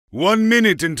1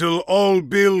 minute until all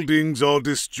buildings are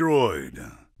destroyed.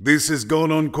 This has gone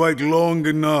on quite long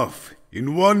enough.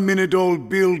 In 1 minute all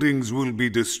buildings will be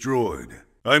destroyed.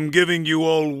 I'm giving you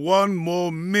all 1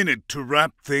 more minute to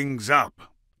wrap things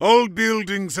up. All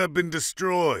buildings have been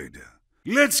destroyed.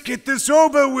 Let's get this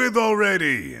over with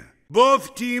already.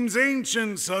 Both teams'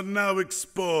 ancients are now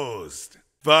exposed.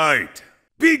 Fight.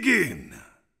 Begin.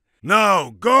 Now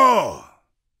go.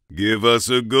 Give us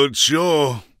a good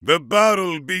show. The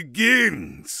battle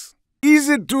begins. Is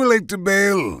it too late to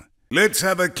bail? Let's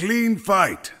have a clean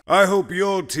fight. I hope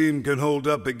your team can hold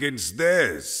up against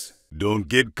theirs. Don't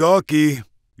get cocky.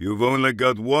 You've only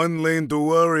got 1 lane to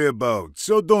worry about,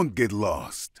 so don't get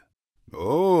lost.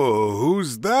 Oh,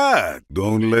 who's that?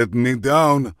 Don't let me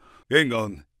down. Hang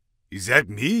on. Is that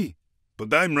me?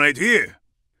 But I'm right here.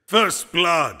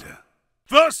 Firstblood.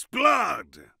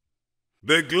 Firstblood.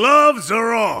 The gloves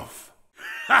are off.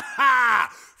 Ha ha!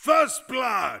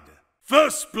 Firstblood.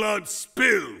 Firstblood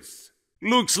spills.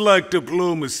 Looks like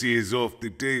diplomacy is off the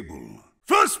table.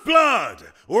 Firstblood!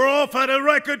 We're off at a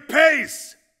record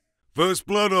pace.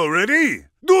 Firstblood already?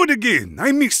 Do it again.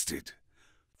 I missed it.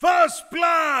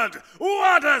 Firstblood!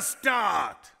 What a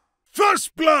start!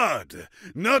 Firstblood!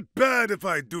 Not bad if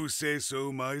I do say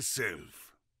so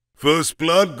myself.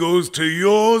 Firstblood goes to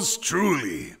yours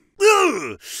truly.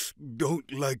 Ugh!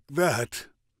 Don't like that.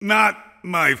 Not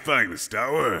my finest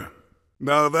hour.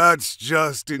 Now that's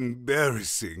just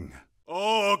embarrassing.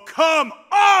 Oh, come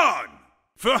on!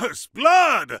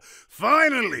 Firstblood!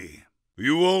 Finally!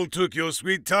 You all took your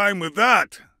sweet time with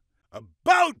that.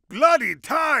 About bloody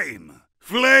time!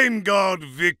 Flame God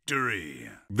victory.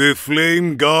 The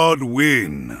Flame God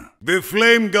win. The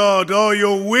Flame God are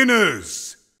your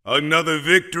winners. Another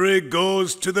victory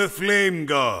goes to the Flame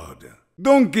God.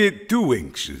 Don't get too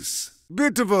anxious.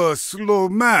 Bit of a slow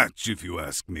match, if you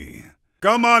ask me.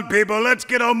 Come on, people, let's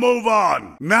get a move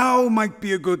on. Now might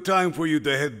be a good time for you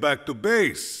to head back to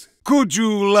base. Could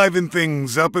you liven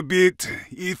things up a bit,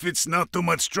 if it's not too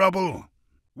much trouble?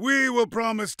 We were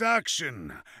promised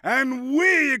action, and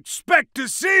we expect to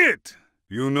see it.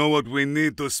 You know what we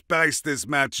need to spice this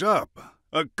match up?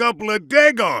 A couple of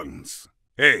Dagons.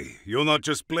 Hey, you're not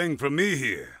just playing for me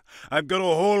here. I've got a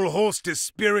whole host of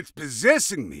spirits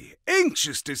possessing me,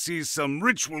 anxious to see some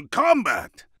ritual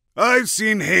combat. I've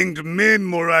seen hanged men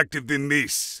more active than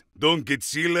this. Don't get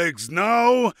sea legs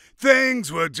now.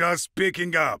 Things were just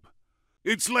picking up.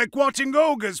 It's like watching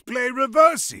ogres play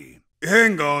reversi.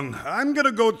 Hang on, I'm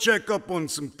gonna go check up on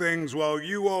some things while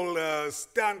you all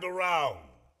stand around.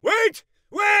 Wait!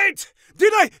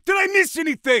 Did I miss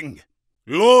anything?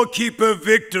 Lawkeeper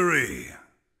victory.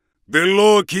 The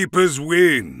Lawkeepers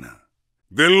win.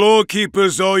 The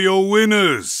Lawkeepers are your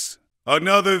winners.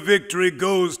 Another victory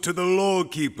goes to the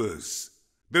Lawkeepers.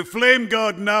 The Flame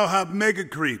God now have mega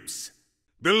creeps.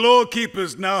 The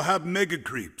Lawkeepers now have mega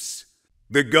creeps.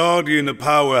 The Guardian of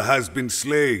Power has been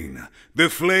slain. The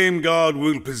Flame God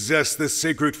will possess the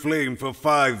sacred flame for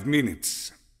 5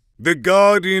 minutes. The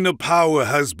Guardian of Power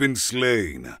has been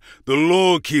slain. The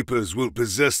Lawkeepers will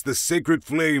possess the sacred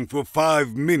flame for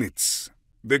 5 minutes.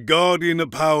 The Guardian of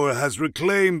Power has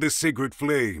reclaimed the sacred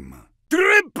flame.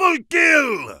 Triple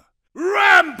kill!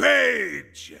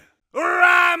 Rampage!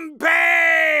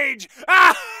 Rampage!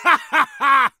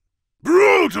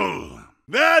 Brutal!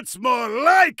 That's more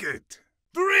like it!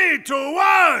 3 to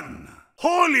 1!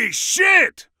 Holy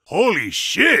shit! Holy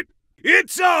shit!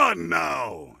 It's on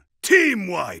now!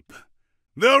 Teamwipe!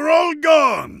 They're all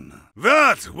gone!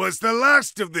 That was the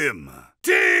last of them!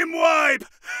 Teamwipe!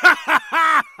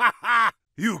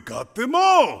 You got them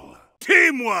all!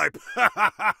 Teamwipe!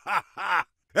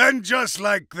 And just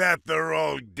like that, they're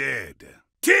all dead.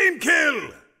 Team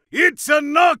kill! It's a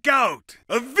knockout!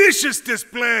 A vicious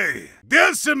display!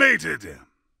 Decimated!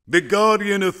 The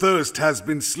Guardian of Thirst has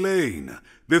been slain.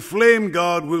 The Flame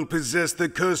God will possess the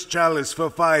Cursed Chalice for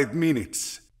 5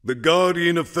 minutes. The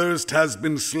Guardian of Thirst has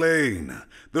been slain.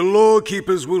 The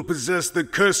Lawkeepers will possess the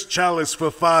Cursed Chalice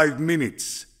for 5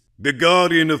 minutes. The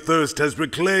Guardian of Thirst has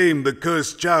reclaimed the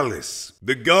Cursed Chalice.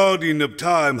 The Guardian of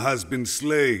Time has been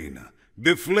slain.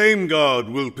 The Flame God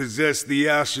will possess the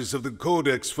ashes of the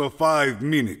Codex for 5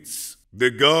 minutes.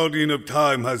 The Guardian of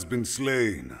Time has been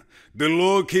slain. The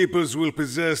Lawkeepers will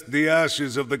possess the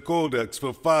ashes of the Codex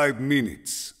for 5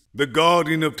 minutes. The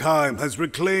Guardian of Time has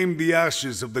reclaimed the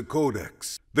ashes of the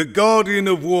Codex. The Guardian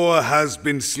of War has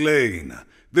been slain.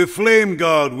 The Flame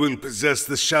God will possess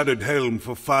the Shattered Helm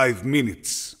for 5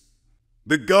 minutes.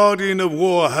 The Guardian of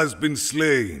War has been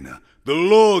slain. The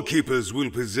Lawkeepers will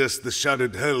possess the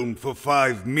Shattered Helm for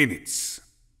 5 minutes.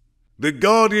 The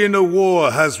Guardian of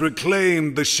War has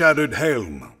reclaimed the Shattered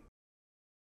Helm.